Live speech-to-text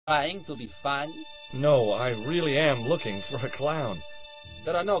trying to be funny? No, I really am looking for a clown.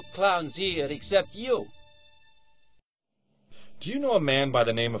 There are no clowns here except you. Do you know a man by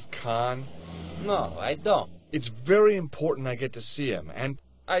the name of Khan? No, I don't. It's very important I get to see him, and...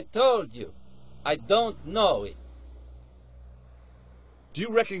 I told you, I don't know it. Do you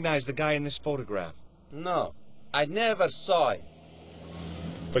recognize the guy in this photograph? No, I never saw it.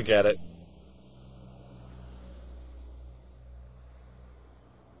 Forget it.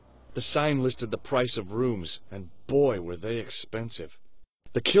 The sign listed the price of rooms, and boy, were they expensive.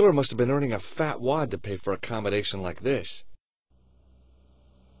 The killer must have been earning a fat wad to pay for accommodation like this.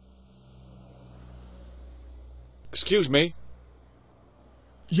 Excuse me?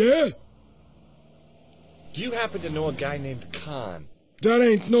 Yeah? Do you happen to know a guy named Khan? That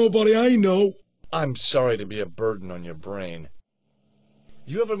ain't nobody I know. I'm sorry to be a burden on your brain.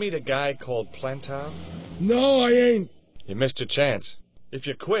 You ever meet a guy called Plantar? No, I ain't. You missed your chance. If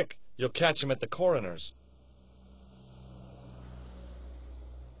you're quick, you'll catch him at the coroner's.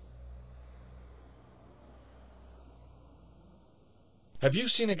 Have you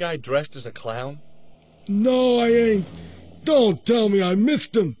seen a guy dressed as a clown? No, I ain't. Don't tell me I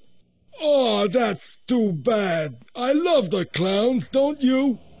missed him. Oh, that's too bad. I love the clowns, don't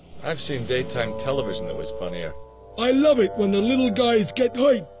you? I've seen daytime television that was funnier. I love it when the little guys get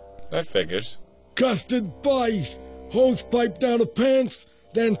hurt. That figures. Custard pies, hose pipe down the pants,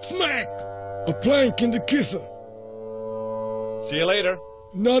 then smack! A plank in the kisser. See you later.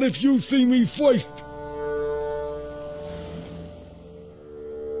 Not if you see me first.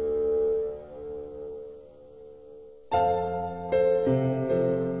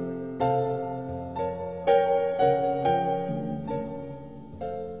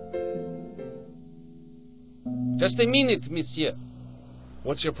 Just a minute, monsieur.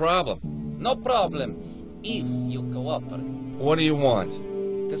 What's your problem? No problem, if you cooperate. What do you want?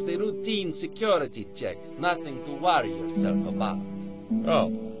 Just a routine security check. Nothing to worry yourself about. Oh,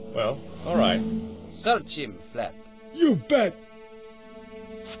 well, all right. Search him, Flap. You bet.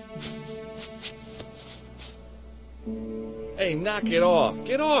 Hey, knock it off.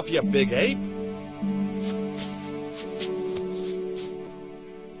 Get off, you big ape.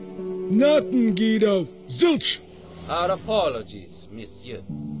 Nothing, Guido. Zilch. Our apologies, monsieur.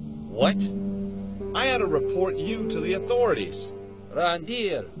 What? I had to report you to the authorities. Round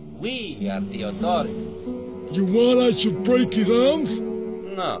here, we are the authorities. You want I should break his arms?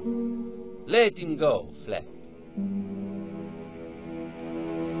 No. Let him go, Flap.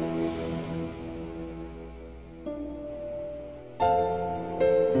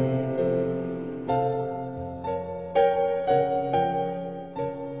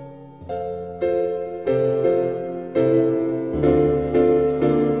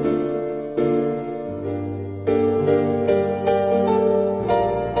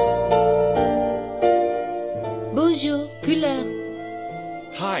 Bonjour, Couleur.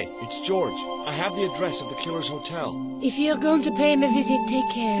 Hi, it's George. I have the address of the killer's hotel. If you're going to pay him a visit, take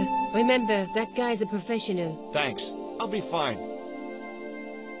care. Remember, that guy's a professional. Thanks. I'll be fine.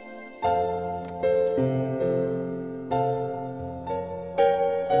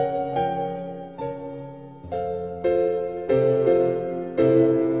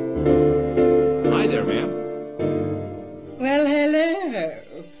 Hi there, ma'am. Well, hello.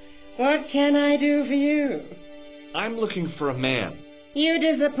 What can I do for you? I'm looking for a man. You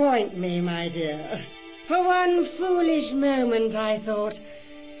disappoint me, my dear. For one foolish moment I thought...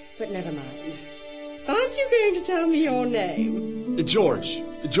 But never mind. Aren't you going to tell me your name? George.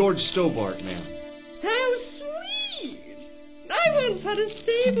 George Stobart, ma'am. How sweet! I once had a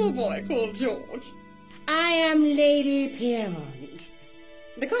stable boy called George. I am Lady Piermont.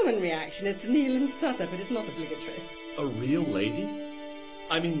 The common reaction is to kneel and stutter, but it's not obligatory. A real lady?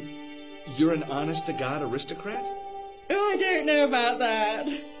 I mean, you're an honest-to-God aristocrat? Oh, I don't know about that.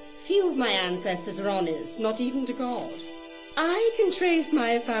 Few of my ancestors are honest, not even to God. I can trace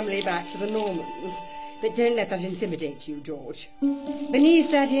my family back to the Normans, but don't let that intimidate you, George.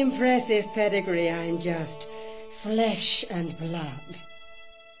 Beneath that impressive pedigree, I'm just flesh and blood.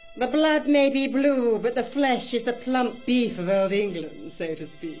 The blood may be blue, but the flesh is the plump beef of old England, so to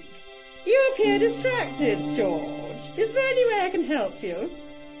speak. You appear distracted, George. Is there any way I can help you?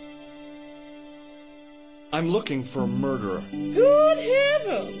 I'm looking for a murderer. Good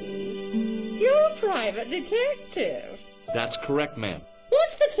heavens! You're a private detective. That's correct, ma'am.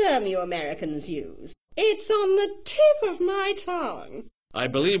 What's the term you Americans use? It's on the tip of my tongue. I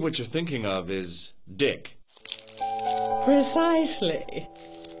believe what you're thinking of is Dick. Precisely.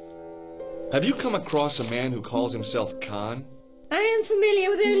 Have you come across a man who calls himself Khan? I am familiar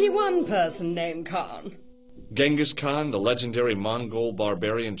with only one person named Khan. Genghis Khan, the legendary Mongol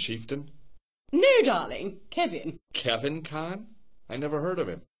barbarian chieftain? No, darling. Kevin. Kevin Khan? I never heard of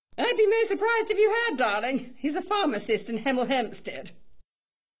him. I'd be most surprised if you had, darling. He's a pharmacist in Hemel Hempstead.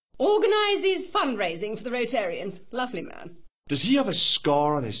 Organises fundraising for the Rotarians. Lovely man. Does he have a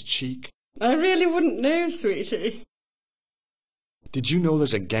scar on his cheek? I really wouldn't know, sweetie. Did you know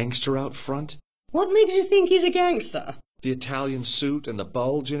there's a gangster out front? What made you think he's a gangster? The Italian suit and the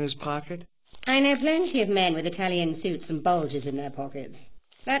bulge in his pocket? I know plenty of men with Italian suits and bulges in their pockets.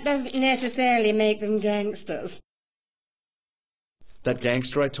 That doesn't necessarily make them gangsters. That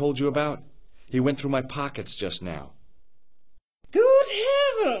gangster I told you about? He went through my pockets just now. Good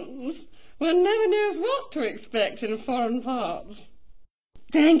heavens! One never knows what to expect in foreign parts.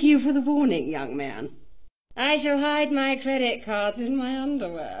 Thank you for the warning, young man. I shall hide my credit cards in my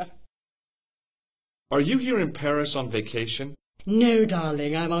underwear. Are you here in Paris on vacation? No,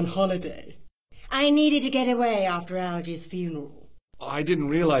 darling, I'm on holiday. I needed to get away after Algy's funeral. I didn't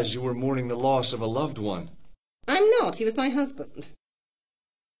realize you were mourning the loss of a loved one. I'm not. He was my husband.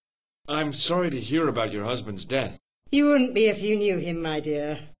 I'm sorry to hear about your husband's death. You wouldn't be if you knew him, my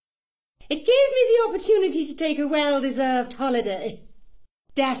dear. It gave me the opportunity to take a well-deserved holiday.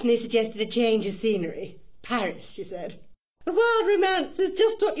 Daphne suggested a change of scenery. Paris, she said. A wild romance is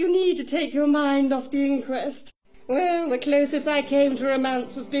just what you need to take your mind off the inquest. Well, the closest I came to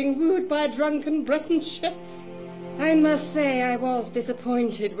romance was being wooed by a drunken Breton chef. I must say I was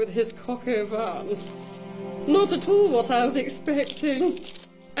disappointed with his coq au vin. Not at all what I was expecting.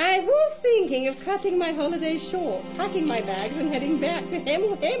 I was thinking of cutting my holiday short, packing my bags and heading back to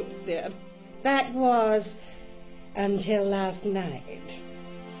Hemel Hempstead. That was until last night.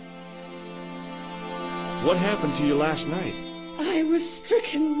 What happened to you last night? I was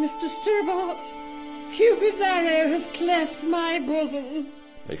stricken, Mr. Stobart. Cupid's arrow has cleft my bosom.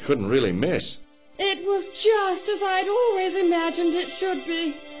 They couldn't really miss. It was just as I'd always imagined it should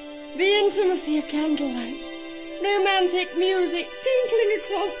be. The intimacy of candlelight, romantic music tinkling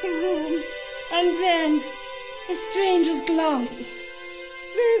across the room, and then a stranger's glance.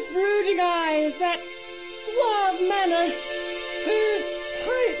 Those brooding eyes, that suave manner, those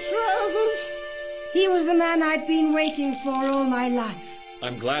tight trousers. He was the man I'd been waiting for all my life.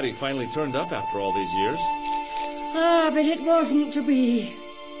 I'm glad he finally turned up after all these years. Ah, but it wasn't to be.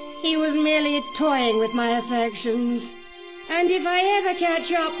 He was merely toying with my affections. And if I ever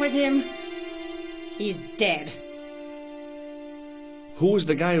catch up with him, he's dead. Who was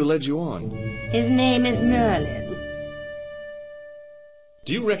the guy who led you on? His name is Merlin.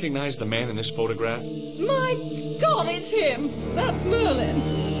 Do you recognize the man in this photograph? My God, it's him! That's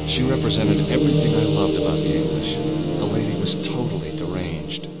Merlin. She represented everything I loved about the English. The lady was totally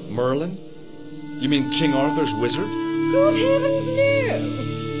deranged. Merlin? You mean King Arthur's wizard? Good heavens, no!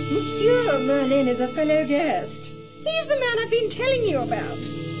 Monsieur Merlin is a fellow guest. He's the man I've been telling you about.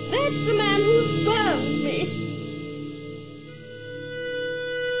 That's the man who spurned me.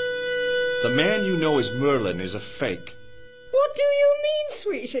 The man you know as Merlin is a fake. What do you mean,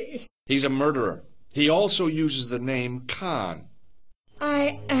 sweetie? He's a murderer. He also uses the name Khan.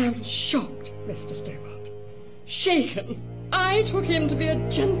 I am shocked, Mr. Stobart. Shaken. I took him to be a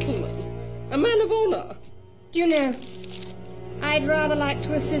gentleman, a man of honour. Do you know, I'd rather like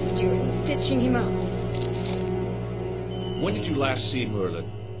to assist you in stitching him up. When did you last see Merlin?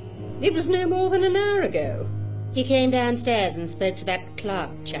 It was no more than an hour ago. He came downstairs and spoke to that clerk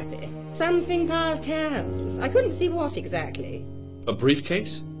chappie. Something passed hands. I couldn't see what exactly. A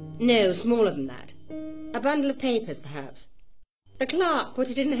briefcase? No, smaller than that. A bundle of papers, perhaps. The clerk put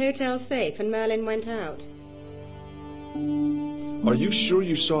it in the hotel safe and Merlin went out. Are you sure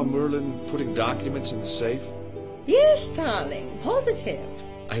you saw Merlin putting documents in the safe? Yes, darling, positive.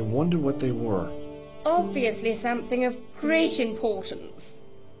 I wonder what they were. Obviously something of great importance.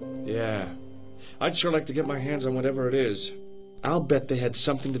 Yeah. I'd sure like to get my hands on whatever it is. I'll bet they had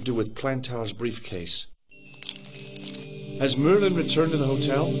something to do with Plantow's briefcase. Has Merlin returned to the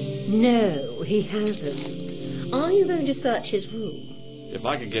hotel? No, he hasn't. Are you going to search his room? If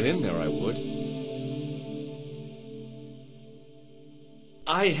I could get in there, I would.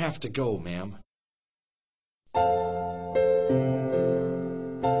 I have to go, ma'am.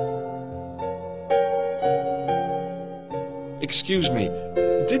 Excuse me,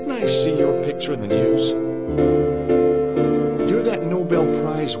 didn't I see your picture in the news? You're that Nobel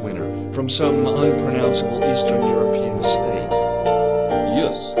Prize winner from some unpronounceable Eastern European state.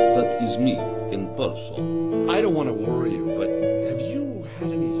 Yes, that is me, in person. I don't want to worry you, but have you had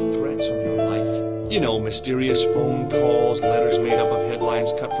any threats on your life? You know, mysterious phone calls, letters made up of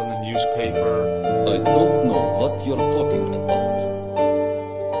headlines cut from the newspaper. I don't know what you're talking about.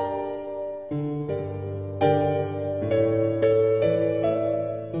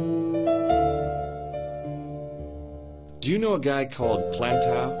 Do you know a guy called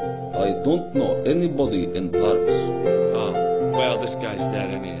Plantow? I don't know anybody in Paris. Oh, well, this guy's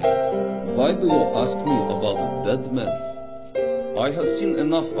dead anyhow. Why do you ask me about dead men? I have seen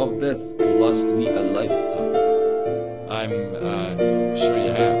enough of death to last me a lifetime. I'm, sure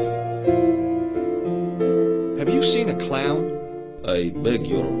you have. Have you seen a clown? I beg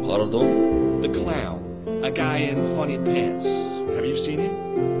your pardon? The clown. A guy in funny pants. Have you seen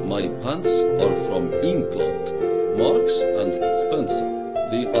him? My pants are from England, Marks and Spencer.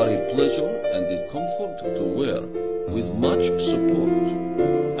 They are a pleasure and a comfort to wear, with much support.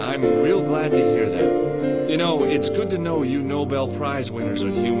 I'm real glad to hear that. You know, it's good to know you Nobel Prize winners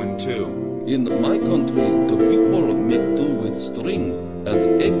are human too. In my country, the people make do with string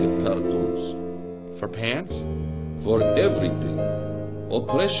and egg cartons. For pants? For everything.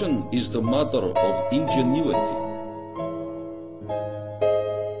 Oppression is the mother of ingenuity.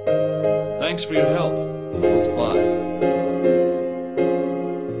 Thanks for your help. Goodbye.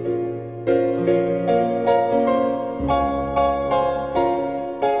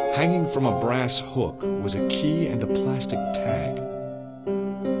 Hanging from a brass hook was a key and a plastic tag.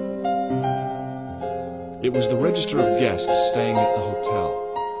 It was the register of guests staying at the hotel.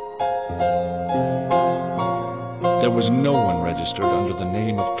 There was no one registered under the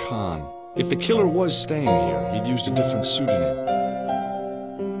name of Khan. If the killer was staying here, he'd used a different pseudonym.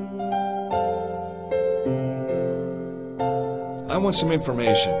 I want some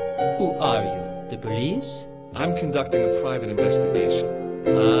information. Who are you? The police? I'm conducting a private investigation.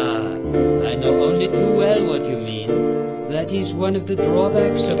 Ah, I know only too well what you mean. That is one of the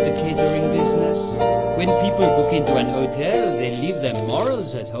drawbacks of the catering business. When people book into an hotel, they leave their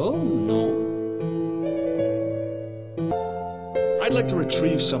morals at home, no? I'd like to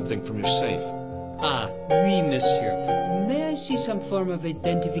retrieve something from your safe. Ah, oui, monsieur. May I see some form of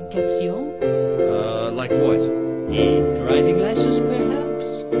identification? Like what? A driving license, perhaps?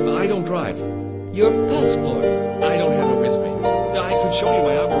 I don't drive. Your passport? I don't have it with me. I could show you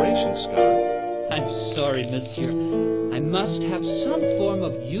my operation scar. I'm sorry, monsieur. I must have some form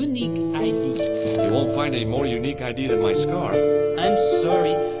of unique ID. You won't find a more unique ID than my scar. I'm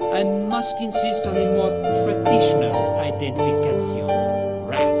sorry. I must insist on a more traditional identification.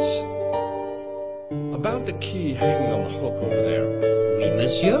 Rats. About the key hanging on the hook over there. Oui,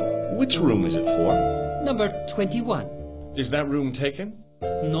 monsieur. Which room is it for? Number 21. Is that room taken?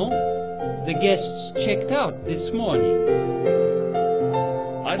 No. The guests checked out this morning.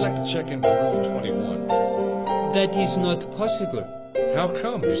 I'd like to check into room 21. That is not possible. How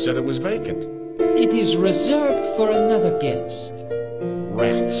come? You said it was vacant. It is reserved for another guest.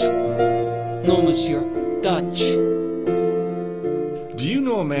 Rats. No, monsieur. Dutch. Do you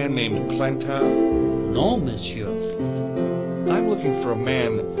know a man named Plantow? No, monsieur. I'm looking for a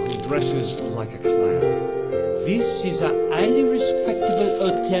man who dresses like a clown. This is a highly respectable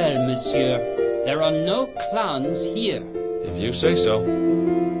hotel, monsieur. There are no clowns here. If you say so.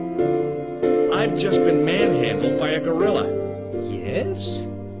 I've just been manhandled by a gorilla. Yes?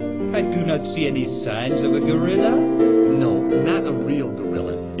 I do not see any signs of a gorilla. No, not a real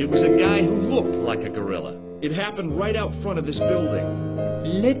gorilla. It was a guy who looked like a gorilla. It happened right out front of this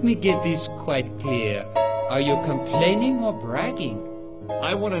building. Let me get this quite clear. Are you complaining or bragging?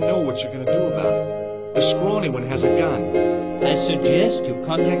 I want to know what you're going to do about it. The scrawny one has a gun. I suggest you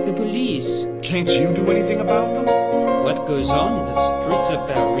contact the police. Can't you do anything about them? What goes on in the streets of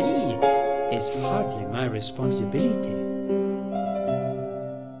Paris is hardly my responsibility.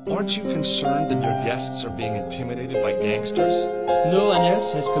 Aren't you concerned that your guests are being intimidated by gangsters? No one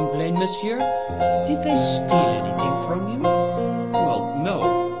else has complained, monsieur? Did they steal anything from you? Well,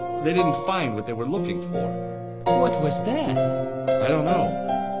 no. They didn't find what they were looking for. What was that? I don't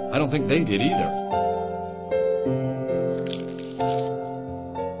know. I don't think they did either.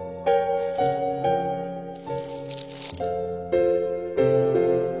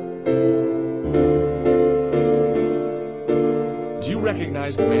 Do you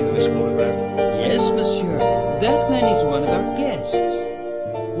recognize the man in this photograph? Yes, monsieur. That man is one of our guests.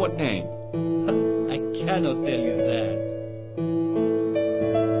 What name? I cannot tell you that.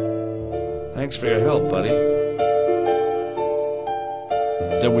 Thanks for your help, buddy.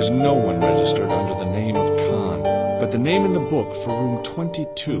 There was no one registered under the name of Khan, but the name in the book for room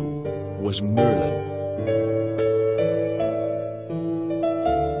 22 was Merlin.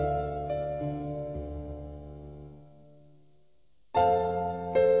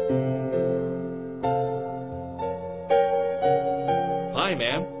 Hi,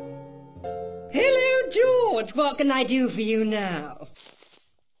 ma'am. Hello, George. What can I do for you now?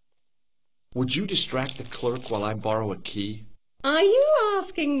 Would you distract the clerk while I borrow a key? Are you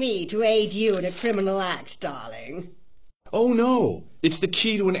asking me to aid you in a criminal act, darling? Oh, no. It's the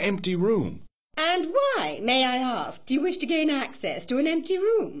key to an empty room. And why, may I ask, do you wish to gain access to an empty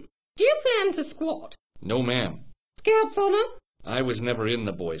room? Do you plan to squat? No, ma'am. Scouts honor? I was never in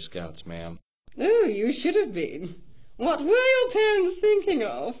the Boy Scouts, ma'am. Oh, you should have been. What were your parents thinking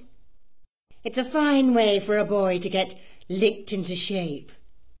of? It's a fine way for a boy to get licked into shape.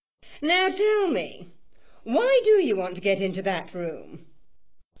 Now tell me, why do you want to get into that room?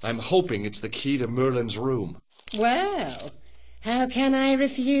 I'm hoping it's the key to Merlin's room. Well, how can I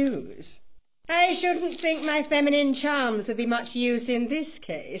refuse? I shouldn't think my feminine charms would be much use in this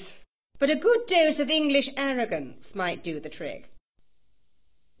case, but a good dose of English arrogance might do the trick.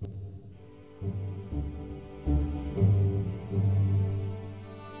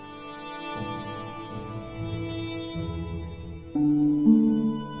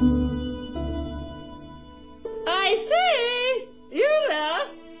 I say, you there,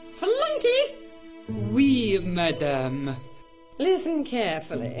 flunky? Oui, madame. Listen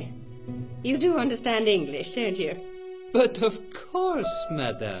carefully. You do understand English, don't you? But of course,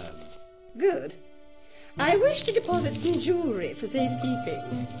 madame. Good. I wish to deposit some jewellery for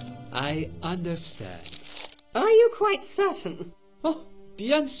safekeeping. I understand. Are you quite certain? Oh,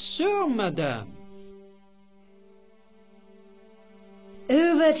 bien sûr, madame.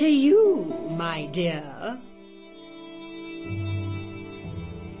 Over to you, my dear.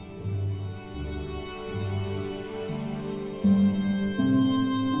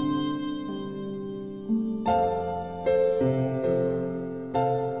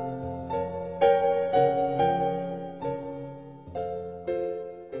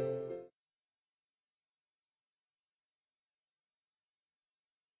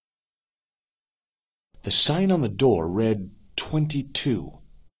 The sign on the door read 22.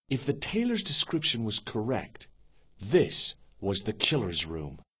 If the tailor's description was correct, this was the killer's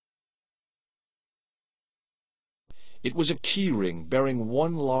room. It was a key ring bearing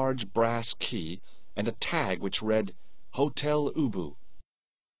one large brass key and a tag which read Hotel Ubu.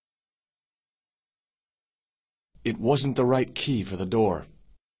 It wasn't the right key for the door.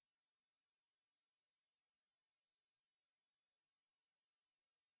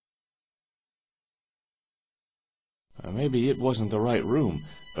 Maybe it wasn't the right room,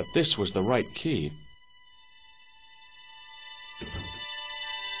 but this was the right key.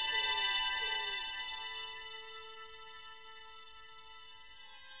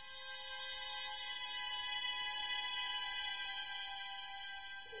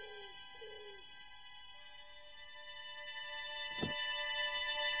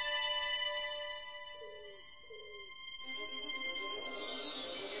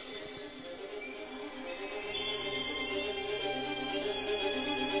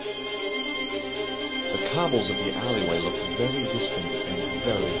 The cobbles of the alleyway looked very distant and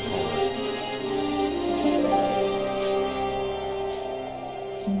very hard.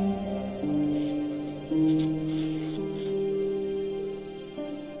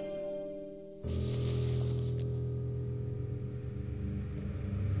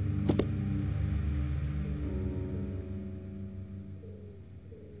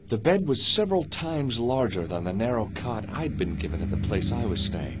 The bed was several times larger than the narrow cot I'd been given at the place I was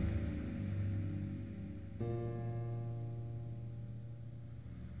staying.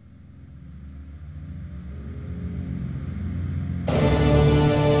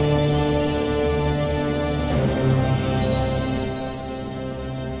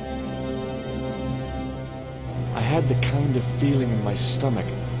 I had the kind of feeling in my stomach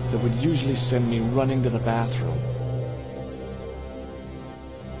that would usually send me running to the bathroom.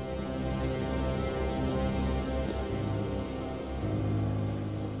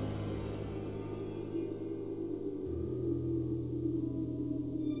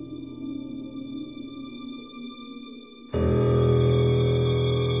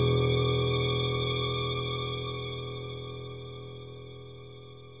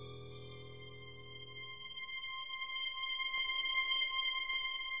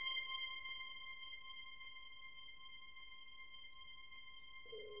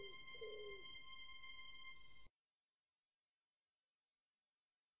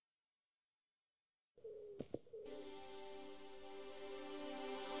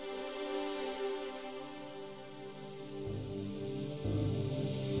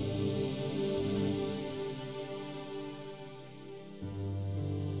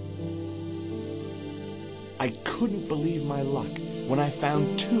 I couldn't believe my luck when I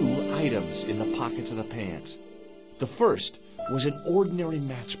found two items in the pockets of the pants. The first was an ordinary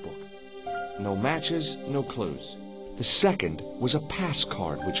matchbook. No matches, no clues. The second was a pass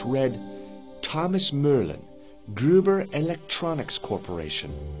card which read, Thomas Merlin, Gruber Electronics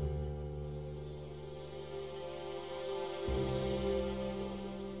Corporation.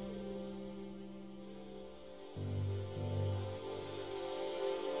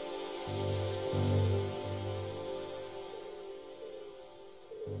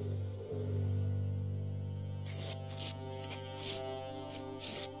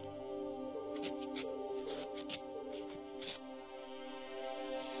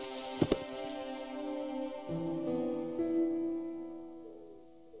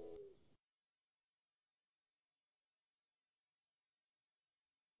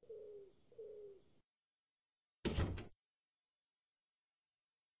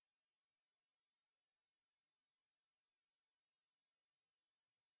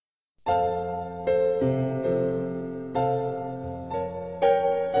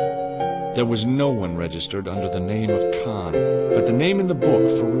 There was no one registered under the name of Khan, but the name in the book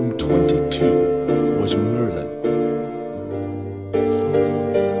for room 22 was Merlin.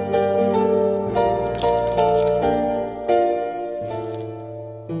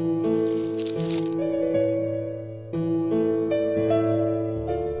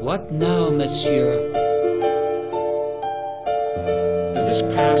 What now, monsieur? Does this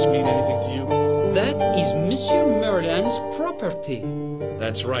pass mean anything to you? That is Monsieur Merlin's property.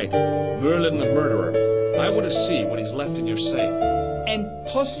 That's right. Merlin the murderer. I want to see what he's left in your safe.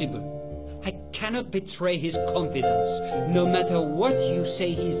 Impossible. I cannot betray his confidence, no matter what you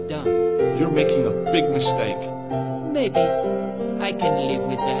say he's done. You're making a big mistake. Maybe. I can live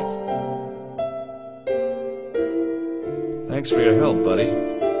with that. Thanks for your help, buddy.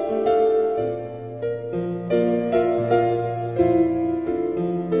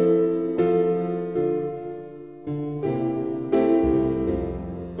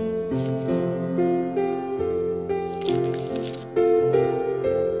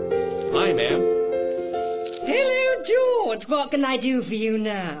 Hi, ma'am. Hello, George. What can I do for you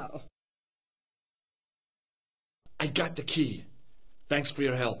now? I got the key. Thanks for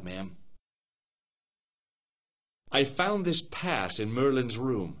your help, ma'am. I found this pass in Merlin's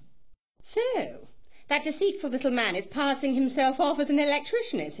room. So, that deceitful little man is passing himself off as an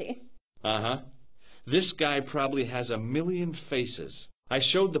electrician, is he? Uh-huh. This guy probably has 1,000,000 faces. I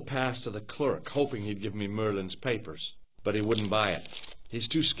showed the pass to the clerk, hoping he'd give me Merlin's papers, but he wouldn't buy it. He's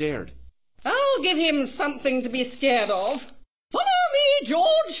too scared. I'll give him something to be scared of. Follow me,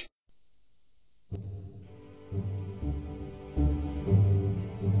 George!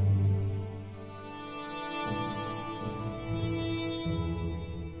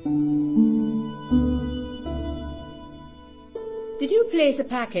 Did you place a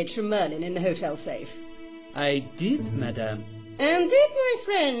package from Merlin in the hotel safe? I did, madame. And did my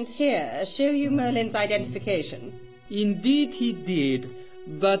friend here show you Merlin's identification? Indeed he did,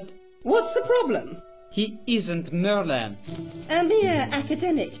 but What's the problem? he isn't Merlin. A mere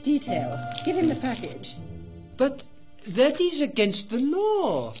academic detail. Give him the package. But that is against the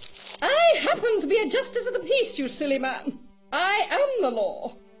law. I happen to be a justice of the peace, you silly man. I am the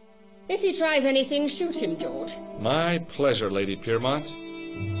law. If he tries anything, shoot him, George. My pleasure, Lady Piermont.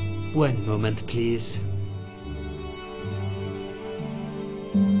 One moment, please.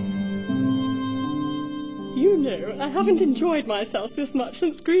 You know, I haven't enjoyed myself this much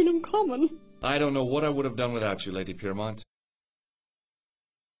since Greenham Common. I don't know what I would have done without you, Lady Piermont.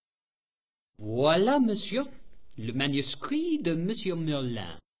 Voilà, monsieur, le manuscrit de Monsieur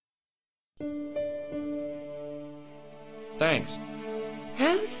Merlin. Thanks.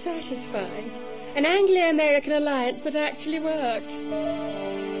 How satisfying. An Anglo-American alliance that actually worked.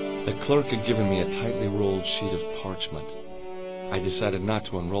 The clerk had given me a tightly rolled sheet of parchment. I decided not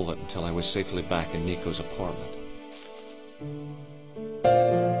to unroll it until I was safely back in Nico's apartment.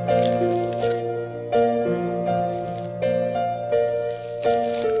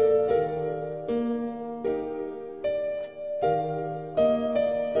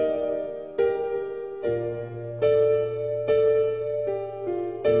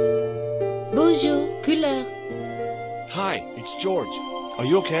 Bonjour, couleur. Hi, it's George. Are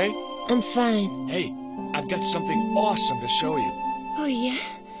you okay? I'm fine. Hey, I've got something awesome to show you. Oh, yeah?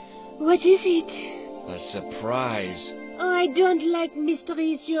 What is it? A surprise. Oh, I don't like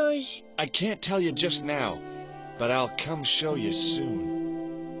mysteries, George. I can't tell you just now, but I'll come show you soon.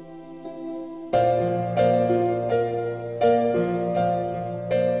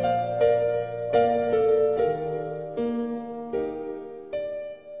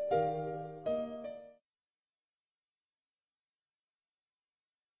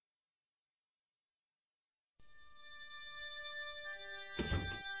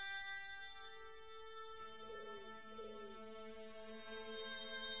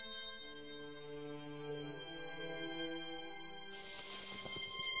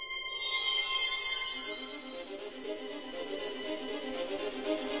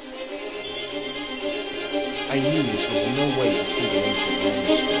 I knew this was no way to see the ancient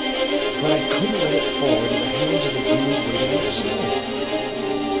manuscript, but I couldn't let it fall into the hands of the dude waiting outside.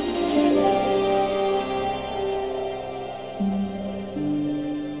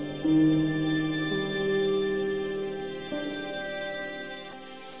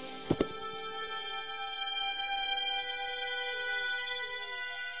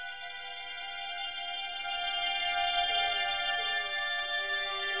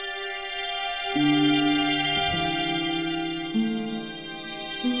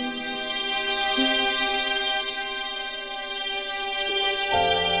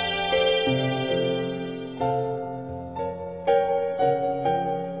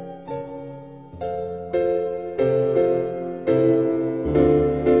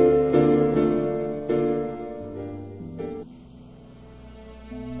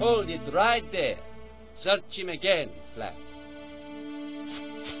 Hold it right there. Search him again, Flap.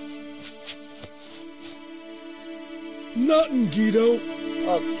 Nothing, Guido.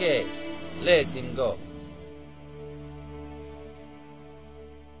 Okay, let him go.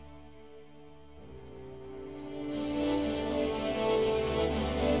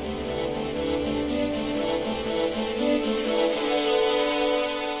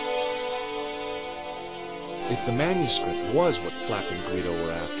 If the manuscript was what Flap and Guido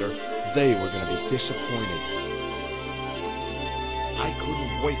were after, they were going to be disappointed. I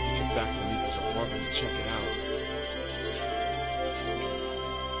couldn't wait to get back to Nico's apartment and check it out.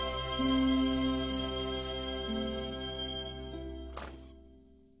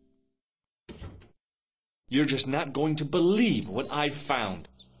 You're just not going to believe what I've found.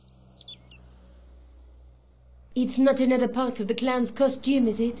 It's not another part of the clown's costume,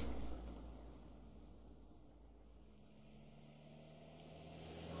 is it?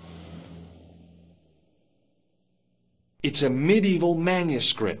 It's a medieval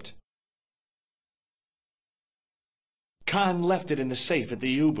manuscript. Khan left it in the safe at the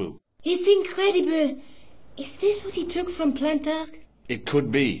U-boot. It's incredible. Is this what he took from Plantark? It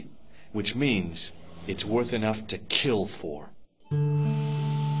could be, which means it's worth enough to kill for.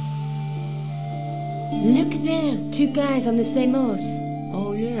 Look there, two guys on the same horse.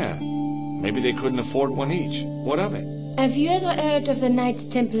 Oh, yeah. Maybe they couldn't afford one each. What of it? Have you ever heard of the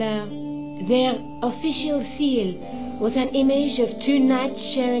Knights Templar? Their official seal was an image of two knights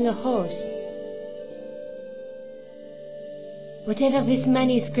sharing a horse. Whatever this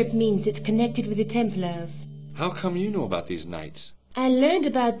manuscript means, it's connected with the Templars. How come you know about these knights? I learned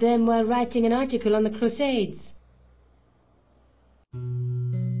about them while writing an article on the Crusades.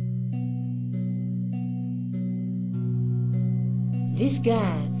 This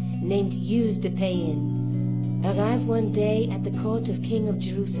guy, named Hughes de Payen, arrived one day at the court of King of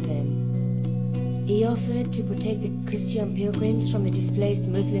Jerusalem. He offered to protect the Christian pilgrims from the displaced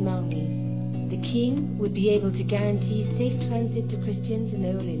Muslim armies. The king would be able to guarantee safe transit to Christians in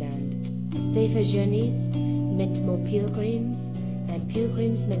the Holy Land. Safer journeys meant more pilgrims, and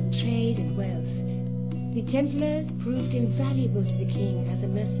pilgrims meant trade and wealth. The Templars proved invaluable to the king as a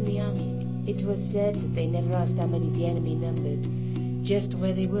mercenary army. It was said that they never asked how many the enemy numbered, just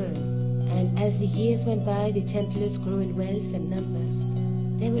where they were. And as the years went by, the Templars grew in wealth and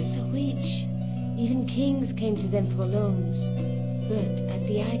numbers. They were so rich, even kings came to them for loans. But at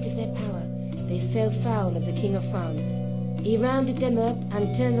the height of their power, they fell foul of the King of France. He rounded them up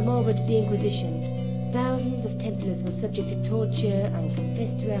and turned them over to the Inquisition. Thousands of Templars were subject to torture and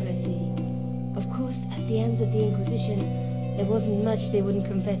confessed to heresy. Of course, at the hands of the Inquisition, there wasn't much they wouldn't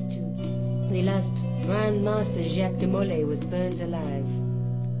confess to. The last Grand Master Jacques de Molay was burned alive.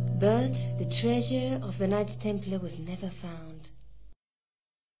 But the treasure of the Knights Templar was never found.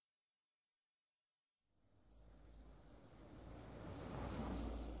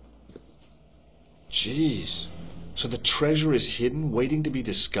 Jeez. So the treasure is hidden, waiting to be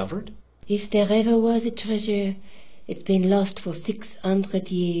discovered? If there ever was a treasure, it's been lost for 600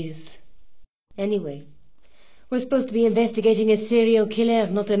 years. Anyway, we're supposed to be investigating a serial killer,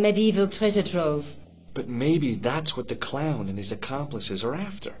 not a medieval treasure trove. But maybe that's what the clown and his accomplices are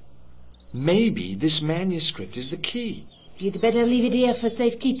after. Maybe this manuscript is the key. You'd better leave it here for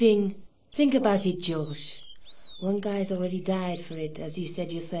safekeeping. Think about it, George. One guy's already died for it, as you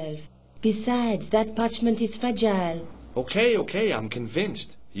said yourself. Besides, that parchment is fragile. Okay, I'm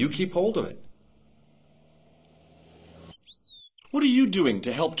convinced. You keep hold of it. What are you doing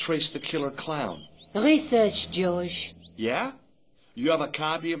to help trace the killer clown? Research, George. Yeah? You have a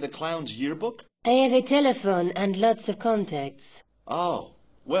copy of the clown's yearbook? I have a telephone and lots of contacts. Oh,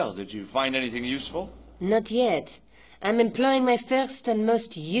 well, did you find anything useful? Not yet. I'm employing my first and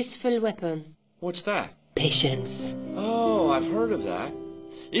most useful weapon. What's that? Patience. Oh, I've heard of that.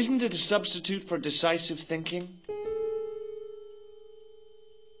 Isn't it a substitute for decisive thinking?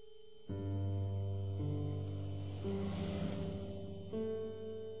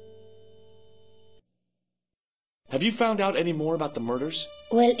 Have you found out any more about the murders?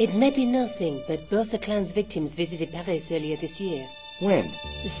 Well, it may be nothing, but both the clown's victims visited Paris earlier this year. When?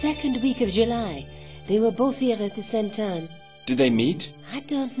 The second week of July. They were both here at the same time. Did they meet? I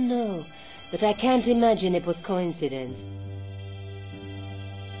don't know, but I can't imagine it was coincidence.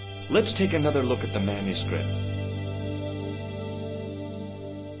 Let's take another look at the manuscript.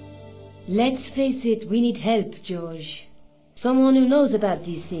 Let's face it, we need help, George. Someone who knows about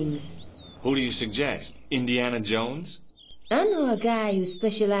these things. Who do you suggest? Indiana Jones? I know a guy who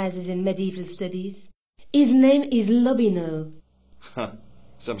specializes in medieval studies. His name is Lobino. Huh.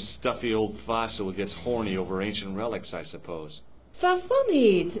 Some stuffy old fossil who gets horny over ancient relics, I suppose. Far from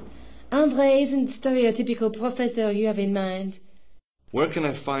it. Andre isn't the stereotypical professor you have in mind. Where can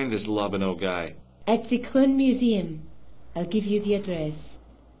I find this Lobino guy? At the Kroon Museum. I'll give you the address.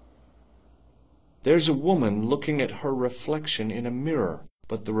 There's a woman looking at her reflection in a mirror,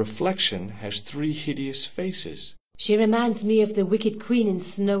 but the reflection has 3 hideous faces. She reminds me of the wicked queen in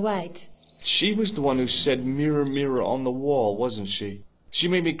Snow White. She was the one who said, "Mirror, mirror on the wall," wasn't she? She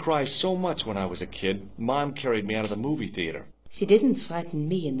made me cry so much when I was a kid, Mom carried me out of the movie theater. She didn't frighten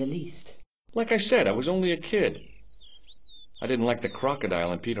me in the least. Like I said, I was only a kid. I didn't like the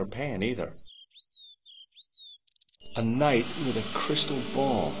crocodile in Peter Pan either. A knight with a crystal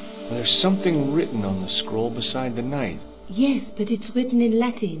ball. And there's something written on the scroll beside the knight. Yes, but it's written in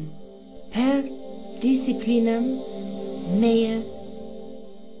Latin. Per disciplinam mea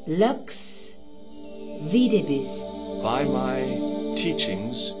lux videbis. By my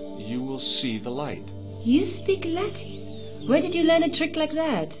teachings, you will see the light. You speak Latin? Where did you learn a trick like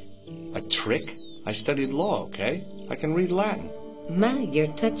that? A trick? I studied law, okay? I can read Latin. My,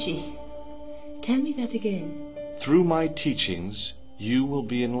 you're touchy. Tell me that again. Through my teachings, you will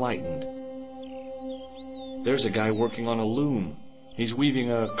be enlightened. There's a guy working on a loom. He's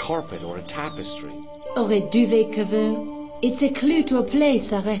weaving a carpet or a tapestry. Or a duvet cover. It's a clue to a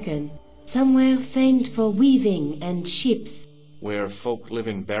place, I reckon. Somewhere famed for weaving and ships. Where folk live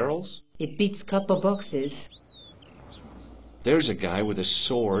in barrels? It beats copper boxes. There's a guy with a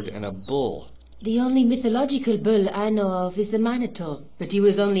sword and a bull. The only mythological bull I know of is the Minotaur, but he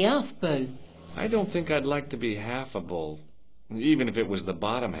was only half bull. I don't think I'd like to be half a bull, even if it was the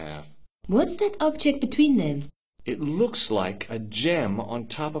bottom half. What's that object between them? It looks like a gem on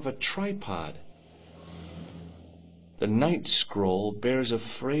top of a tripod. The Night Scroll bears a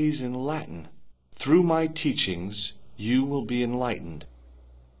phrase in Latin. Through my teachings, you will be enlightened.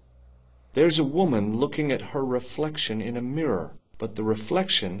 There's a woman looking at her reflection in a mirror, but the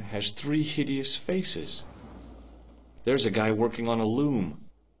reflection has 3 hideous faces. There's a guy working on a loom.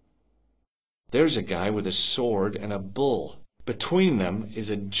 There's a guy with a sword and a bull. Between them is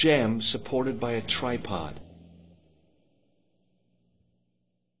a gem supported by a tripod.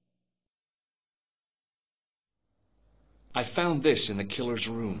 I found this in the killer's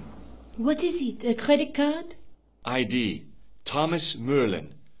room. What is it, a credit card? ID, Thomas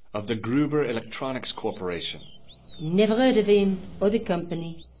Merlin, of the Gruber Electronics Corporation. Never heard of him, or the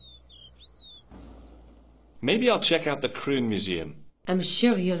company. Maybe I'll check out the Kroon Museum. I'm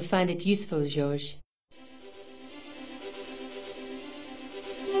sure you'll find it useful, George.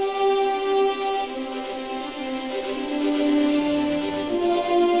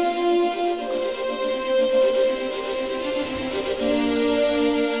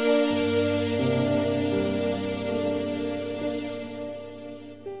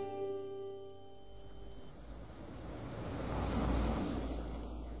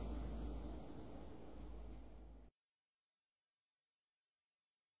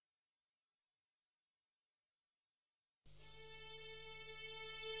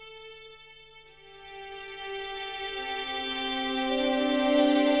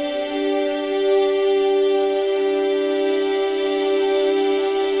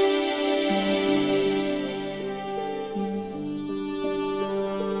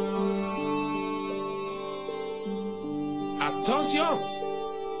 Attention!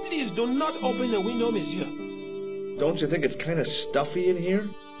 Please do not open the window, monsieur. Don't you think it's kind of stuffy in here?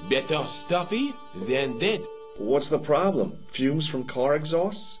 Better stuffy than dead. What's the problem? Fumes from car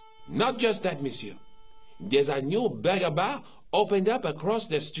exhausts? Not just that, monsieur. There's a new burger bar opened up across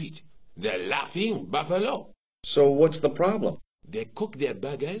the street. The Laughing Buffalo. So what's the problem? They cook their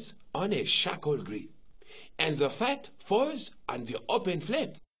burgers on a charcoal grill, and the fat falls on the open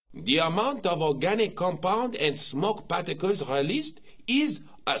flame. The amount of organic compound and smoke particles released is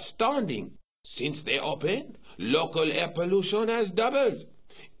astounding. Since they opened, local air pollution has doubled,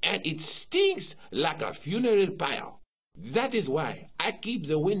 and it stinks like a funeral pyre. That is why I keep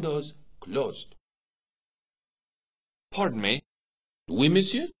the windows closed. Pardon me. Oui,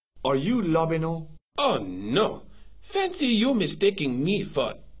 monsieur? Are you Lobino? Oh, no. Fancy you mistaking me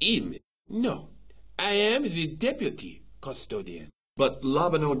for him. No, I am the deputy custodian. But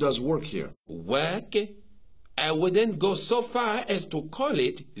Lobino does work here. Work? I wouldn't go so far as to call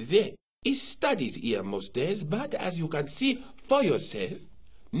it that. He studies here most days, but as you can see for yourself,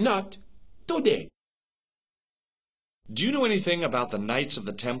 not today. Do you know anything about the Knights of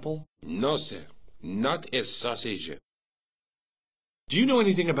the Temple? No, sir. Not a sausage. Do you know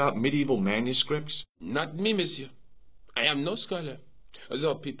anything about medieval manuscripts? Not me, monsieur. I am no scholar,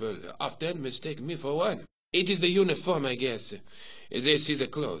 though people often mistake me for one. It is the uniform, I guess. They see the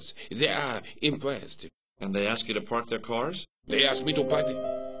clothes. They are impressed. And they ask you to park their cars? They asked me to park it.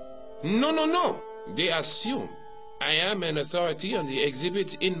 No. They assume I am an authority on the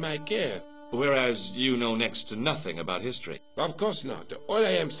exhibits in my care. Whereas you know next to nothing about history. Of course not. All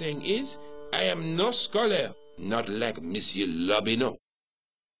I am saying is, I am no scholar, not like Monsieur Lobineau.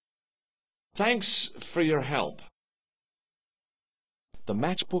 Thanks for your help. The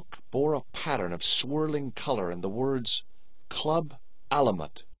matchbook bore a pattern of swirling color and the words, Club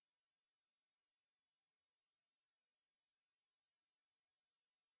Alamut.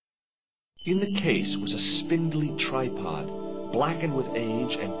 In the case was a spindly tripod, blackened with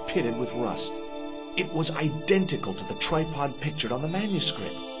age and pitted with rust. It was identical to the tripod pictured on the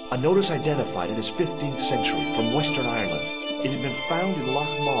manuscript. A notice identified it as 15th century from Western Ireland. It had been found in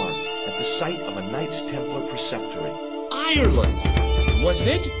Loch Marn at the site of a Knights Templar preceptory. Ireland! What's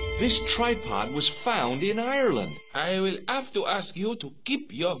that? This tripod was found in Ireland. I will have to ask you to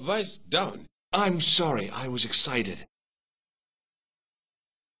keep your voice down. I'm sorry, I was excited.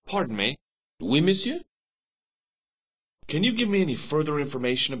 Pardon me. Oui, monsieur? Can you give me any further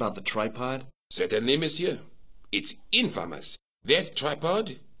information about the tripod? Certainly, monsieur. It's infamous. That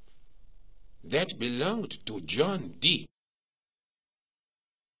tripod, that belonged to John Dee.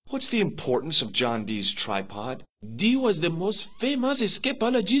 What's the importance of John Dee's tripod? Dee was the most famous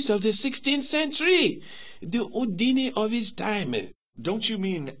escapologist of the 16th century, the Houdini of his time. Don't you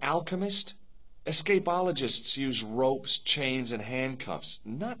mean alchemist? Escapologists use ropes, chains, and handcuffs,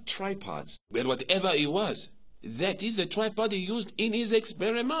 not tripods. Well, whatever he was, that is the tripod he used in his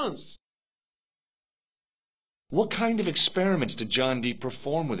experiments. What kind of experiments did John Dee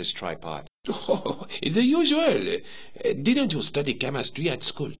perform with his tripod? Oh, the usual. Didn't you study chemistry at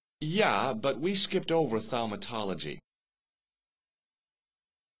school? Yeah, but we skipped over thaumatology.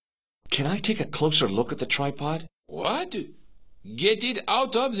 Can I take a closer look at the tripod? What? Get it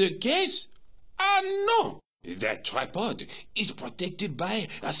out of the case? Ah, no! That tripod is protected by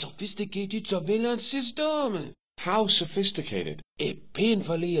a sophisticated surveillance system. How sophisticated? A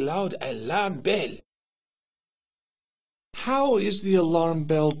painfully loud alarm bell. How is the alarm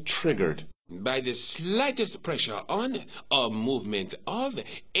bell triggered? By the slightest pressure on or movement of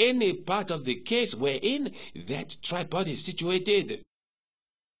any part of the case wherein that tripod is situated.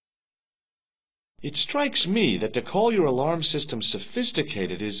 It strikes me that to call your alarm system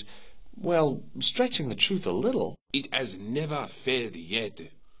sophisticated is, well, stretching the truth a little. It has never failed yet.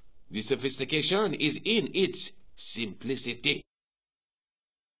 The sophistication is in its simplicity.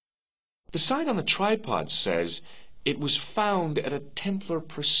 The sign on the tripod says it was found at a Templar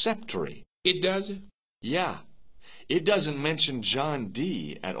preceptory. It does? Yeah. It doesn't mention John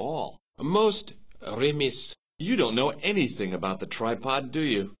Dee at all. Most remiss. You don't know anything about the tripod, do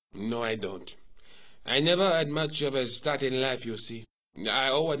you? No, I don't. I never had much of a start in life, you see. I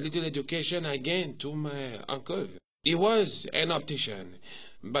owe what little education I gained to my uncle. He was an optician,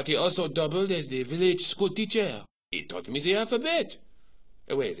 but he also doubled as the village school teacher. He taught me the alphabet.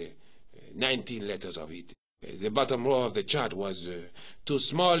 Well, 19 letters of it. The bottom row of the chart was too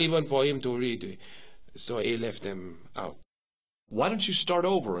small even for him to read, so he left them out. Why don't you start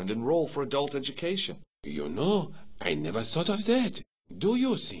over and enroll for adult education? You know, I never thought of that. Do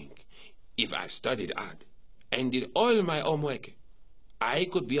you think if I studied hard and did all my homework, I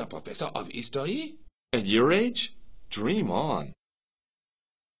could be a professor of history? At your age? Dream on.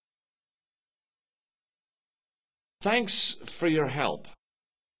 Thanks for your help.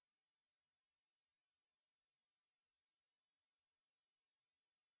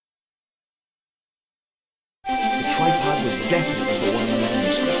 The tripod was definitely the one in the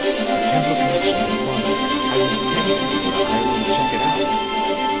manuscript. The Templar connection confirmed it. I was tempted to go to Ireland to check it out.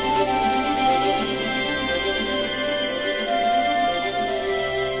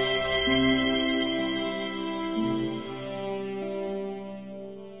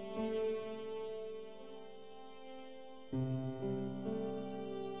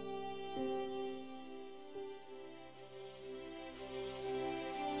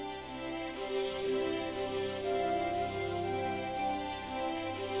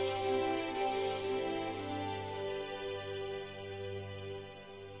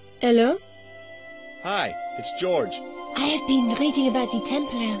 Hello? Hi, it's George. I have been reading about the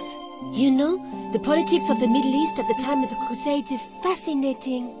Templars. You know, the politics of the Middle East at the time of the Crusades is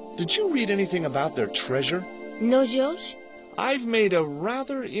fascinating. Did you read anything about their treasure? No, George? I've made a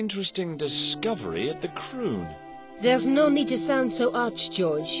rather interesting discovery at the Croon. There's no need to sound so arch,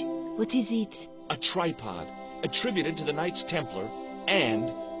 George. What is it? A tripod, attributed to the Knights Templar,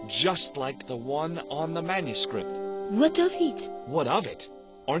 and just like the one on the manuscript. What of it? What of it?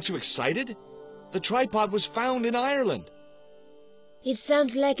 Aren't you excited? The tripod was found in Ireland. It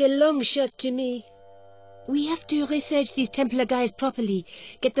sounds like a long shot to me. We have to research these Templar guys properly,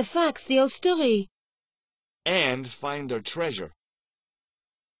 get the facts, the whole story. And find their treasure.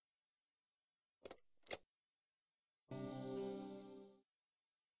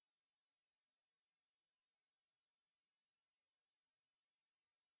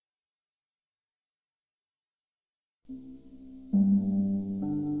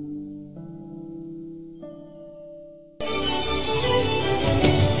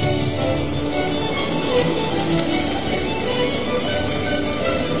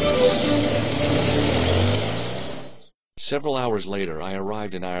 Several hours later, I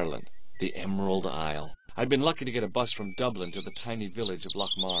arrived in Ireland, the Emerald Isle. I'd been lucky to get a bus from Dublin to the tiny village of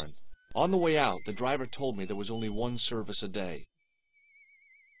Lochmarn. On the way out, the driver told me there was only one service a day.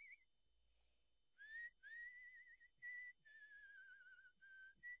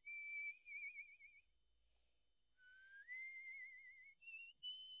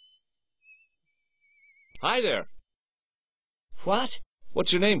 Hi there. What?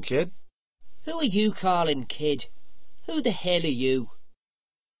 What's your name, kid? Who are you calling kid? Who the hell are you?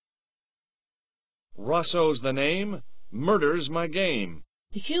 Rosso's the name. Murder's my game.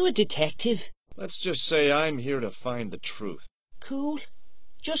 Are you a detective? Let's just say I'm here to find the truth. Cool.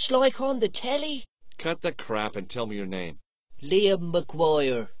 Just like on the telly? Cut the crap and tell me your name. Liam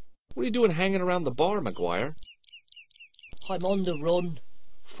McGuire. What are you doing hanging around the bar, McGuire? I'm on the run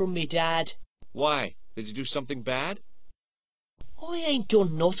from me dad. Why? Did you do something bad? I ain't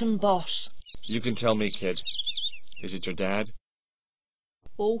done nothing, boss. You can tell me, kid. Is it your dad?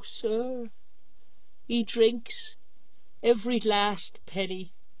 Oh, sir. He drinks every last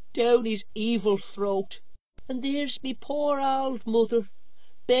penny down his evil throat. And there's me poor old mother,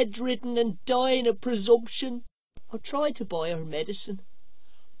 bedridden and dying of presumption. I tried to buy her medicine.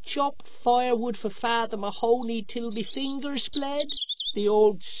 Chopped firewood for Father Mahoney till me fingers bled. The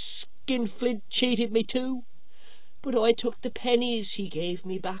old skinflint cheated me too. But I took the pennies he gave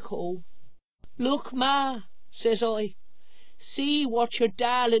me back home. Look, Ma, says I, see what your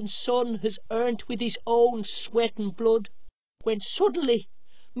darling son has earned with his own sweat and blood. When suddenly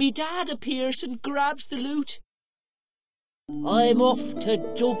me dad appears and grabs the loot. I'm off to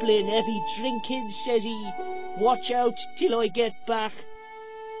Dublin heavy drinking, says he. Watch out till I get back.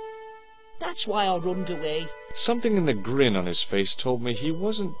 That's why I runned away. Something in the grin on his face told me he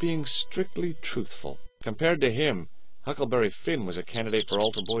wasn't being strictly truthful. Compared to him, Huckleberry Finn was a candidate for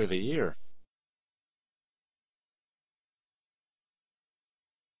Altar Boy of the Year.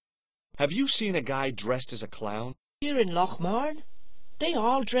 Have you seen a guy dressed as a clown? Here in Lochmarn, they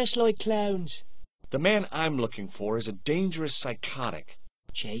all dress like clowns. The man I'm looking for is a dangerous psychotic.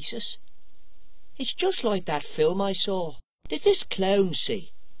 Jesus. It's just like that film I saw. There's this clown,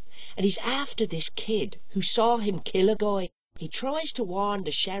 see, and he's after this kid who saw him kill a guy. He tries to warn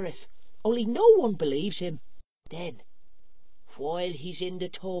the sheriff, only no one believes him. Then, while he's in the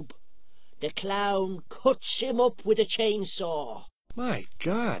tub, the clown cuts him up with a chainsaw. My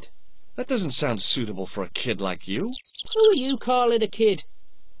God, that doesn't sound suitable for a kid like you. Who are you calling a kid?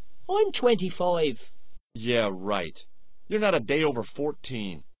 I'm 25. Yeah, right. You're not a day over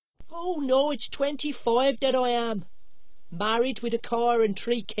 14. Oh no, it's 25 that I am. Married with a car and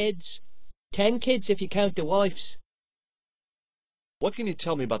 3 kids. 10 kids if you count the wives. What can you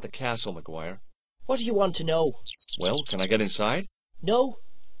tell me about the castle, McGuire? What do you want to know? Well, can I get inside? No,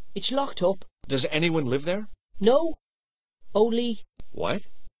 it's locked up. Does anyone live there? No, only... What?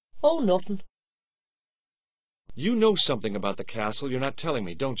 Oh, nothing. You know something about the castle you're not telling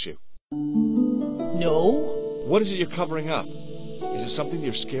me, don't you? No. What is it you're covering up? Is it something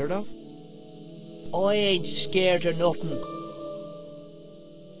you're scared of? I ain't scared of nothing.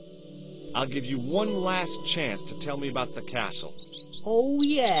 I'll give you one last chance to tell me about the castle. Oh,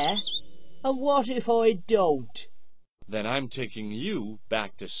 yeah? And what if I don't? Then I'm taking you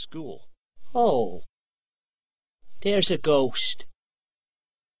back to school. Oh. There's a ghost.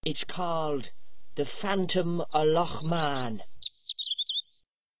 It's called the Phantom of Lochmarn.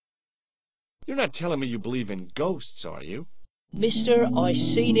 You're not telling me you believe in ghosts, are you? Mister, I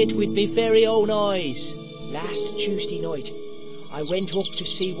seen it with me very own eyes. Last Tuesday night, I went up to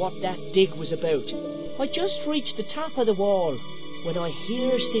see what that dig was about. I just reached the top of the wall when I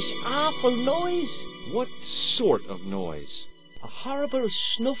hears this awful noise. What sort of noise? A horrible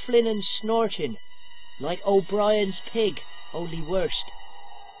snuffling and snorting, like O'Brien's pig, only worst.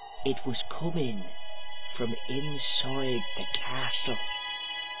 It was coming from inside the castle.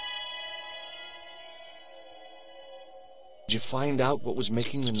 Did you find out what was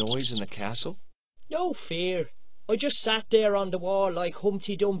making the noise in the castle? No fear. I just sat there on the wall like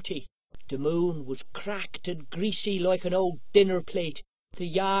Humpty Dumpty. The moon was cracked and greasy like an old dinner plate. The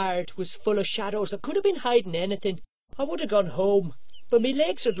yard was full of shadows. I could have been hiding anything. I would have gone home, but me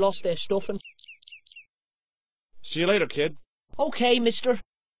legs had lost their stuffing. See you later, kid. Okay, mister.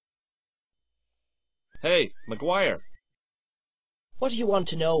 Hey, McGuire. What do you want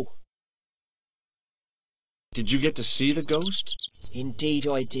to know? Did you get to see the ghost? Indeed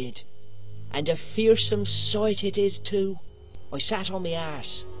I did. And a fearsome sight it is too. I sat on my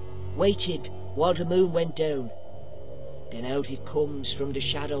arse, waited while the moon went down. Then out it comes from the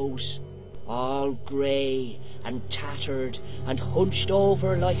shadows, all grey and tattered and hunched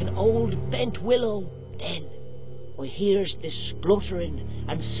over like an old bent willow. Then I hears this spluttering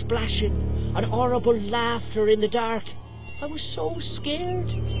and splashing and horrible laughter in the dark. I was so scared.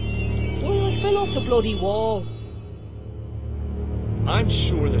 Why, I fell off the bloody wall. I'm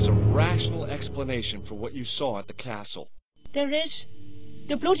sure there's a rational explanation for what you saw at the castle. There is.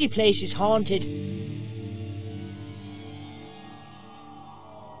 The bloody place is haunted.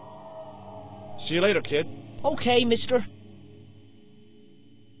 See you later, kid. Okay, mister.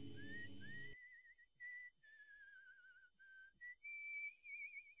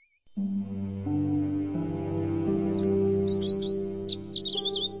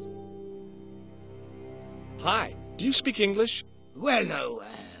 Hi, do you speak English? Well, now,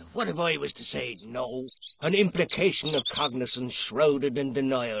 what if I was to say no? An implication of cognizance shrouded in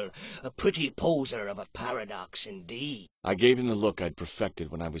denial. A pretty poser of a paradox indeed. I gave him the look I'd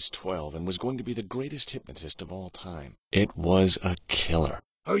perfected when I was 12 and was going to be the greatest hypnotist of all time. It was a killer.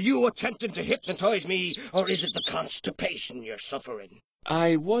 Are you attempting to hypnotize me, or is it the constipation you're suffering?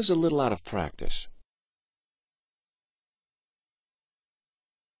 I was a little out of practice.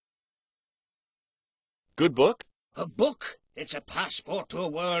 Good book? A book? It's a passport to a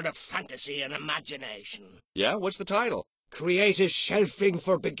world of fantasy and imagination. Yeah, what's the title? Creative Shelving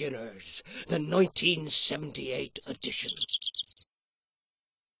for Beginners, the 1978 edition.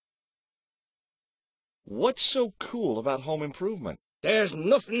 What's so cool about home improvement? There's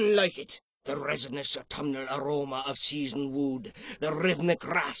nothing like it. The resinous autumnal aroma of seasoned wood, the rhythmic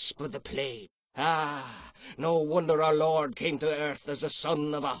rasp of the plate. Ah, no wonder our Lord came to earth as the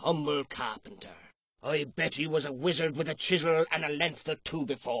son of a humble carpenter. I bet he was a wizard with a chisel and a length or two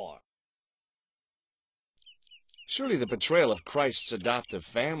before. Surely the portrayal of Christ's adoptive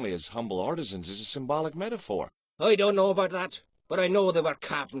family as humble artisans is a symbolic metaphor. I don't know about that, but I know they were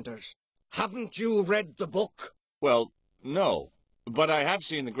carpenters. Haven't you read the book? Well, no. But I have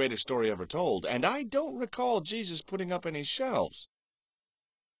seen The Greatest Story Ever Told, and I don't recall Jesus putting up any shelves.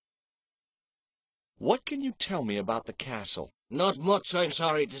 What can you tell me about the castle? Not much, I'm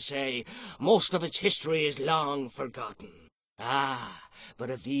sorry to say. Most of its history is long forgotten. Ah, but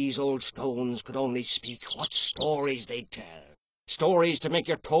if these old stones could only speak, what stories they'd tell. Stories to make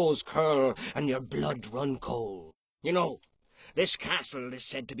your toes curl and your blood run cold. You know, this castle is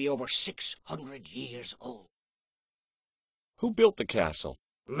said to be over 600 years old. Who built the castle?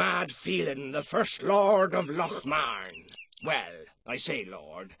 Mad Phelan, the first lord of Lochmarn. Well, I say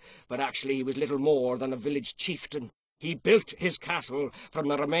lord, but actually he was little more than a village chieftain. He built his castle from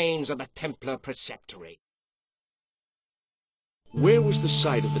the remains of the Templar preceptory. Where was the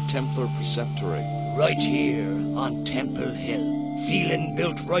site of the Templar preceptory? Right here, on Temple Hill. Phelan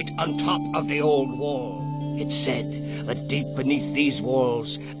built right on top of the old wall. It's said that deep beneath these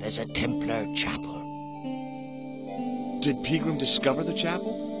walls, there's a Templar chapel. Did Pegram discover the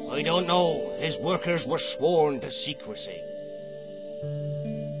chapel? I don't know. His workers were sworn to secrecy.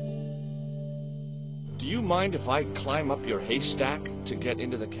 Do you mind if I climb up your haystack to get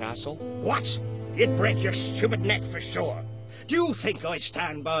into the castle? What? You'd break your stupid neck for sure. Do you think I'd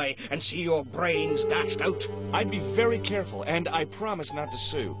stand by and see your brains dashed out? I'd be very careful, and I promise not to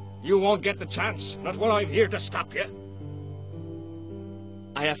sue. You won't get the chance, not while I'm here to stop you.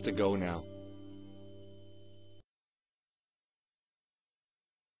 I have to go now.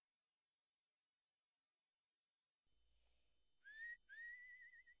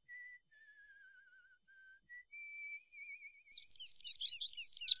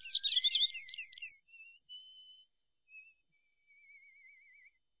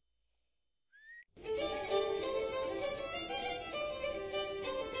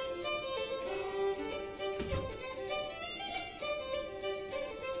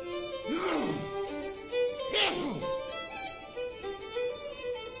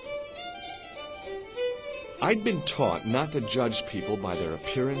 I'd been taught not to judge people by their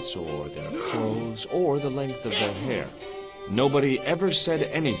appearance or their clothes or the length of their hair. Nobody ever said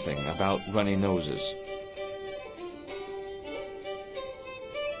anything about runny noses.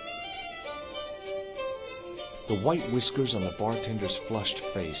 The white whiskers on the bartender's flushed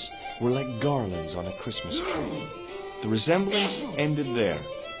face were like garlands on a Christmas tree. The resemblance ended there.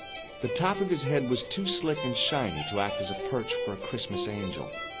 The top of his head was too slick and shiny to act as a perch for a Christmas angel.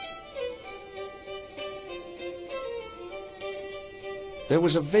 There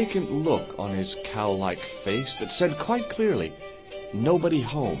was a vacant look on his cow-like face that said quite clearly, "Nobody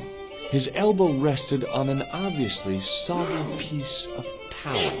home." His elbow rested on an obviously soggy piece of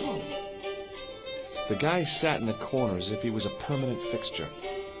towel. The guy sat in the corner as if he was a permanent fixture.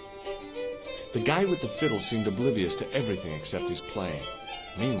 The guy with the fiddle seemed oblivious to everything except his playing.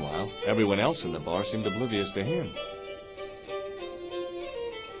 Meanwhile, everyone else in the bar seemed oblivious to him.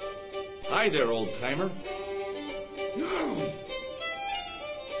 "Hi there, old-timer."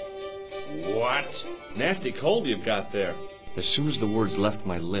 What? Nasty cold you've got there. As soon as the words left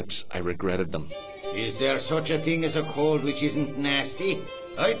my lips, I regretted them. Is there such a thing as a cold which isn't nasty?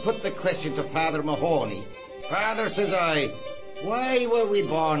 I put the question to Father Mahoney. "Father," says I, "why were we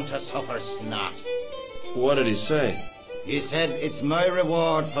born to suffer snot?" What did he say? He said, "It's my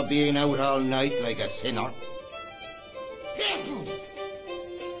reward for being out all night like a sinner."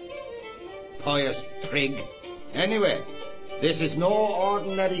 Pious prig. Anyway, this is no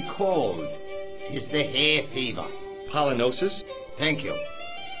ordinary cold. 'Tis the hay fever. Pollinosis? Thank you.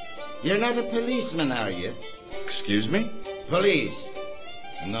 You're not a policeman, are you? Excuse me? Police?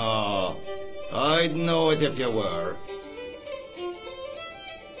 No, I'd know it if you were.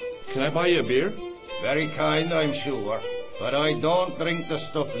 Can I buy you a beer? Very kind, I'm sure, but I don't drink the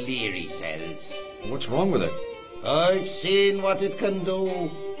stuff Leary sells. What's wrong with it? I've seen what it can do.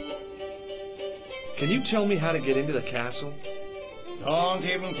 Can you tell me how to get into the castle? Don't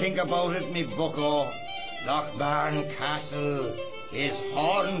even think about it, me bucko. Lochbarn Castle is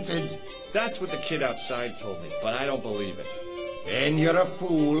haunted. That's what the kid outside told me, but I don't believe it. Then you're a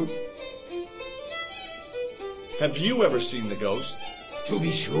fool. Have you ever seen the ghost? To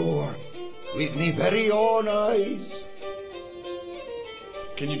be sure, with me very own eyes.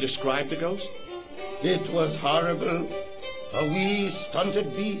 Can you describe the ghost? It was horrible. A wee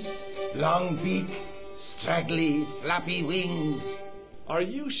stunted beast, long beak, straggly, flappy wings. Are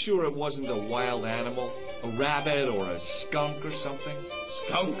you sure it wasn't a wild animal? A rabbit or a skunk or something?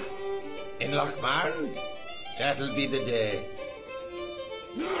 Skunk? In Lochbarn? That'll be the day.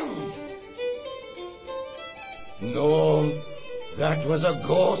 No, that was a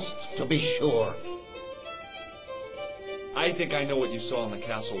ghost, to be sure. I think I know what you saw on the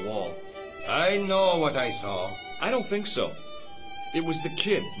castle wall. I know what I saw. I don't think so. It was the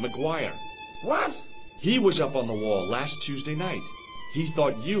kid, McGuire. What? He was up on the wall last Tuesday night. He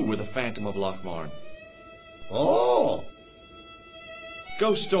thought you were the Phantom of Lochmarn. Oh!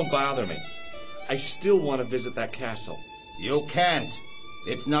 Ghosts don't bother me. I still want to visit that castle. You can't.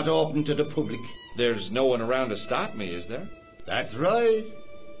 It's not open to the public. There's no one around to stop me, is there? That's right.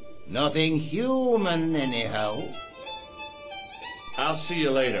 Nothing human, anyhow. I'll see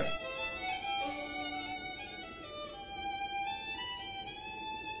you later.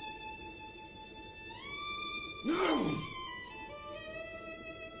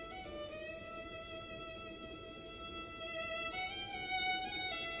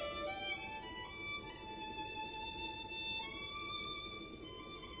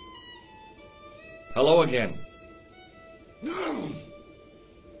 Hello again.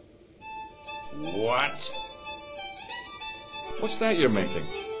 What? What's that you're making?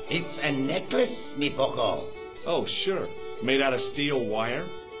 It's a necklace, me bucko. Oh, sure. Made out of steel wire?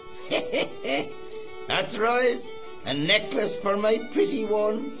 That's right. A necklace for my pretty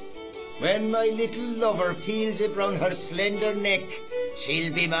one. When my little lover feels it round her slender neck,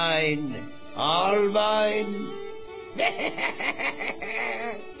 she'll be mine. All mine.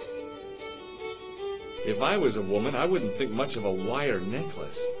 If I was a woman, I wouldn't think much of a wire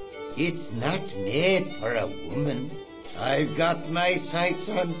necklace. It's not made for a woman. I've got my sights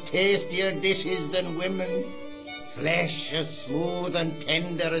on tastier dishes than women. Flesh as smooth and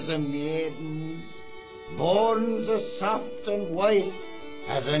tender as a maiden's. Bones as soft and white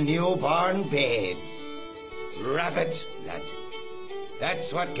as a newborn babe's. Rabbit, lad.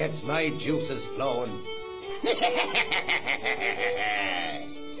 That's what gets my juices flowing.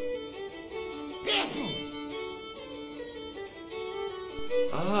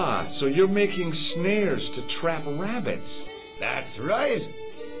 Ah, so you're making snares to trap rabbits. That's right.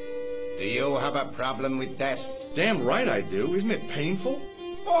 Do you have a problem with that? Damn right I do. Isn't it painful?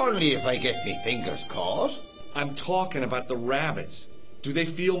 Only if I get me fingers caught. I'm talking about the rabbits. Do they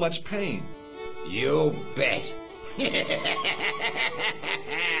feel much pain? You bet.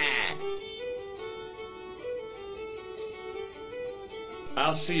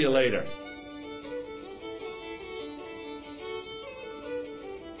 I'll see you later.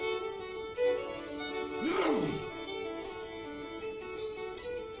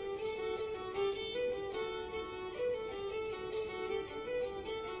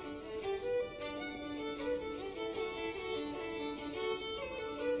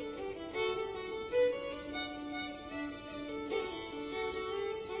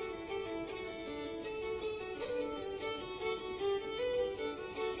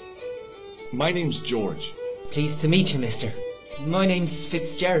 My name's George. Pleased to meet you, mister. My name's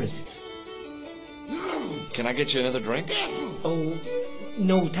Fitzgerald. Can I get you another drink? Oh,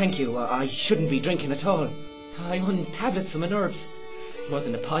 no, thank you. I shouldn't be drinking at all. I'm on tablets for my nerves. More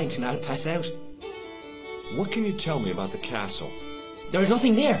than a pint and I'll pass out. What can you tell me about the castle? There's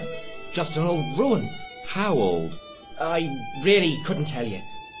nothing there. Just an old ruin. How old? I really couldn't tell you.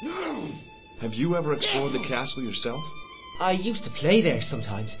 Have you ever explored the castle yourself? I used to play there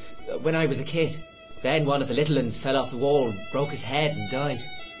sometimes, when I was a kid. Then one of the little uns fell off the wall, broke his head and died.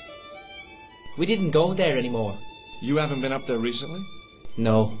 We didn't go there anymore. You haven't been up there recently?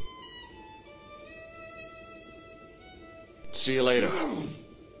 No. See you later.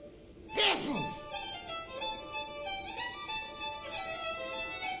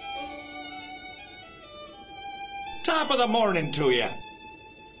 Top of the morning to you.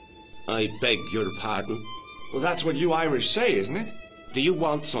 I beg your pardon. Well, that's what you Irish say, isn't it? Do you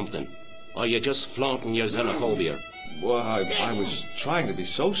want something? Or are you just flaunting your xenophobia? Well, I was trying to be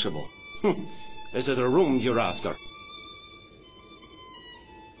sociable. Is it a room you're after?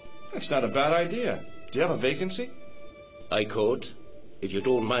 That's not a bad idea. Do you have a vacancy? I could, if you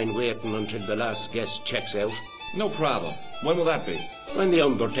don't mind waiting until the last guest checks out. No problem. When will that be? When the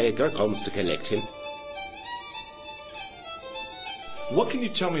undertaker comes to collect him. What can you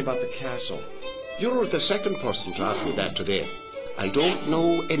tell me about the castle? You're the second person to ask me that today. I don't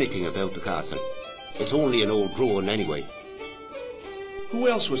know anything about the castle. It's only an old ruin anyway. Who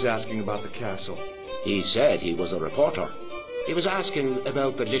else was asking about the castle? He said he was a reporter. He was asking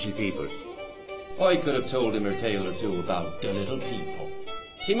about the little people. I could have told him a tale or two about the little people.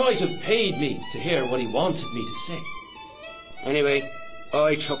 He might have paid me to hear what he wanted me to say. Anyway,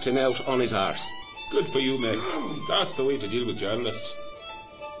 I chucked him out on his arse. Good for you, mate. That's the way to deal with journalists.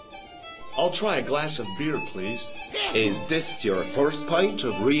 I'll try a glass of beer, please. Is this your first pint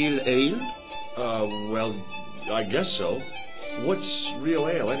of real ale? Well, I guess so. What's real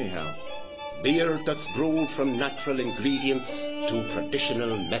ale, anyhow? Beer that's brewed from natural ingredients to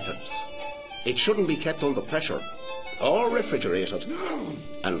traditional methods. It shouldn't be kept under pressure or refrigerated.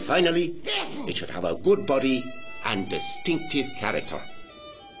 And finally, it should have a good body and distinctive character.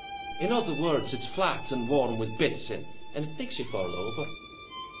 In other words, it's flat and worn with bits in, and it makes you fall over.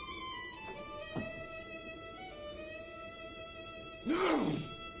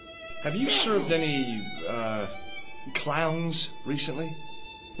 Have you served any, clowns recently?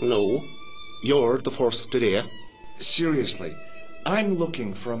 No. You're the first today. Seriously, I'm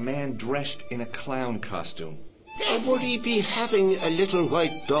looking for a man dressed in a clown costume. Would he be having a little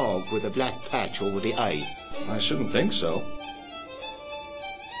white dog with a black patch over the eye? I shouldn't think so.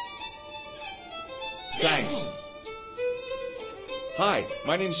 Thanks. Hi,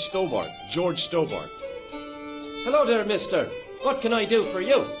 my name's Stobart, George Stobart. Hello there, mister. What can I do for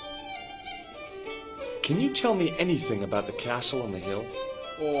you? Can you tell me anything about the castle on the hill?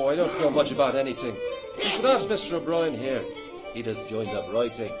 Oh, I don't know much about anything. You should ask Mr. O'Brien here. He does joined up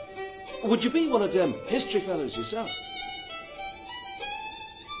writing. Would you be one of them history fellows yourself?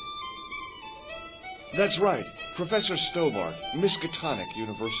 That's right, Professor Stobart, Miskatonic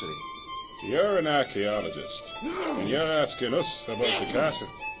University. You're an archaeologist, and you're asking us about the castle.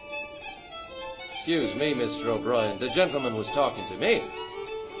 Excuse me, Mr. O'Brien. The gentleman was talking to me.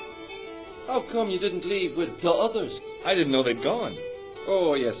 How come you didn't leave with the others? I didn't know they'd gone.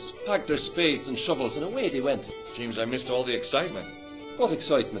 Oh, yes. Packed their spades and shovels and away they went. Seems I missed all the excitement. What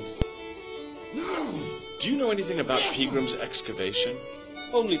excitement? Do you know anything about Pegram's excavation?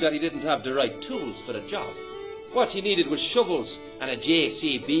 Only that he didn't have the right tools for the job. What he needed was shovels and a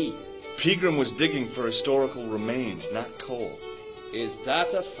JCB. Pegram was digging for historical remains, not coal. Is that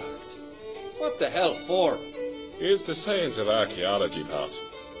a fact? What the hell for? Here's the science of archaeology, Pat.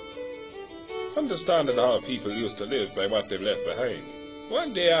 Understanding how people used to live by what they've left behind.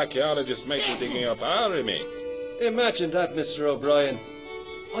 One day archaeologists might be digging up our remains. Imagine that, Mr. O'Brien.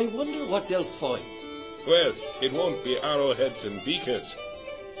 I wonder what they'll find. Well, it won't be arrowheads and beakers.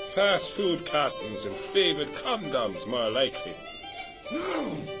 Fast food cartons and flavoured condoms, more likely.